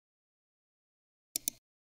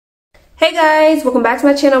Hey guys, welcome back to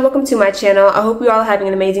my channel. Welcome to my channel. I hope you all are having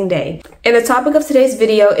an amazing day. And the topic of today's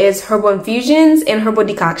video is herbal infusions and herbal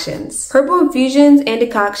decoctions. Herbal infusions and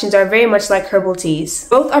decoctions are very much like herbal teas.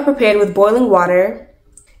 Both are prepared with boiling water,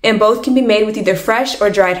 and both can be made with either fresh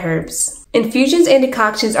or dried herbs. Infusions and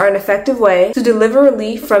decoctions are an effective way to deliver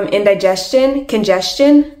relief from indigestion,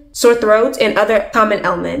 congestion, sore throats, and other common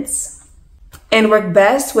ailments, and work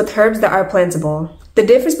best with herbs that are plantable. The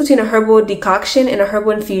difference between a herbal decoction and a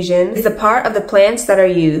herbal infusion is the part of the plants that are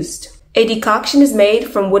used. A decoction is made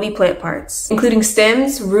from woody plant parts, including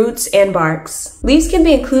stems, roots, and barks. Leaves can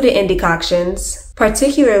be included in decoctions,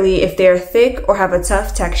 particularly if they are thick or have a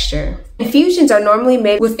tough texture. Infusions are normally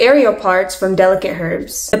made with aerial parts from delicate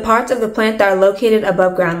herbs, the parts of the plant that are located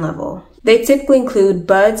above ground level. They typically include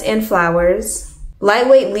buds and flowers,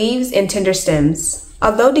 lightweight leaves, and tender stems.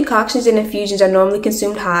 Although decoctions and infusions are normally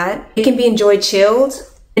consumed hot, they can be enjoyed chilled,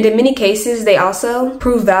 and in many cases, they also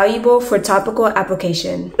prove valuable for topical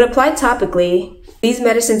application. When applied topically, these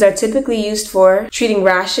medicines are typically used for treating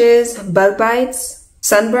rashes, bug bites,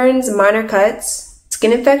 sunburns, minor cuts,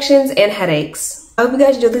 skin infections, and headaches. I hope you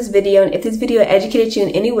guys enjoyed this video, and if this video educated you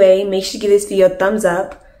in any way, make sure to give this video a thumbs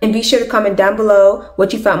up. And be sure to comment down below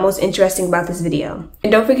what you found most interesting about this video.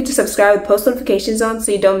 And don't forget to subscribe with post notifications on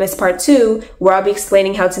so you don't miss part 2, where I'll be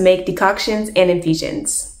explaining how to make decoctions and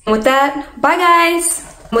infusions. And with that, bye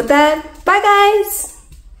guys!